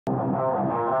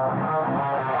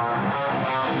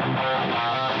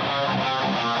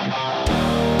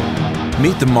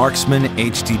Meet the Marksman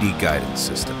HDD Guidance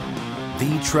System,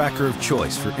 the tracker of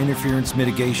choice for interference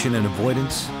mitigation and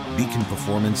avoidance, beacon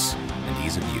performance, and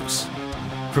ease of use.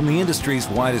 From the industry's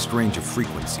widest range of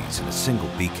frequencies in a single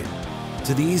beacon,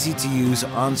 to the easy-to-use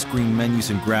on-screen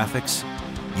menus and graphics,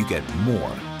 you get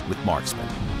more with Marksman.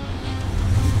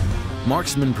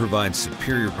 Marksman provides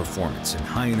superior performance in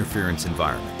high-interference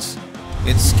environments.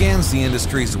 It scans the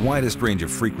industry's widest range of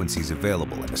frequencies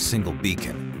available in a single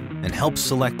beacon and helps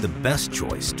select the best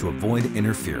choice to avoid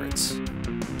interference.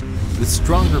 With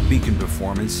stronger beacon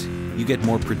performance, you get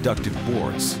more productive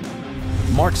boards.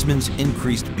 Marksman's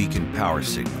increased beacon power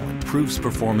signal improves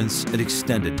performance at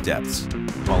extended depths,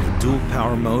 while the dual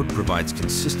power mode provides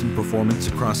consistent performance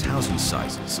across housing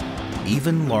sizes,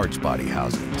 even large body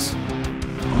housings.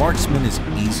 Marksman is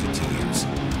easy to use,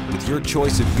 with your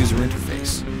choice of user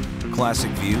interface,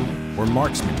 Classic View or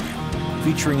Marksman View,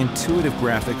 featuring intuitive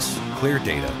graphics, clear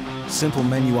data, simple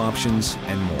menu options,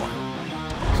 and more.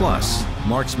 Plus,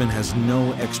 Marksman has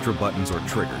no extra buttons or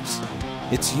triggers.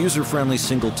 Its user-friendly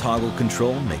single toggle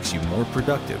control makes you more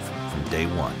productive from day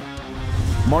one.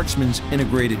 Marksman's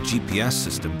integrated GPS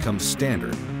system comes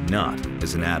standard, not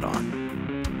as an add-on.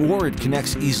 Or it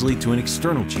connects easily to an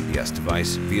external GPS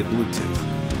device via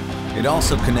Bluetooth. It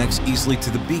also connects easily to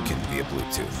the beacon via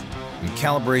Bluetooth, and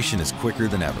calibration is quicker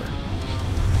than ever.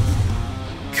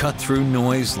 Cut through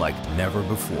noise like never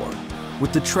before,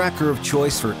 with the tracker of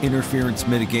choice for interference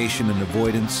mitigation and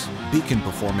avoidance, beacon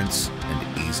performance,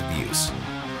 and ease of use.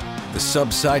 The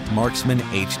Subsite Marksman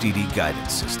HDD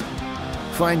Guidance System.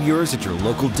 Find yours at your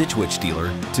local Ditch Witch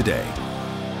dealer today.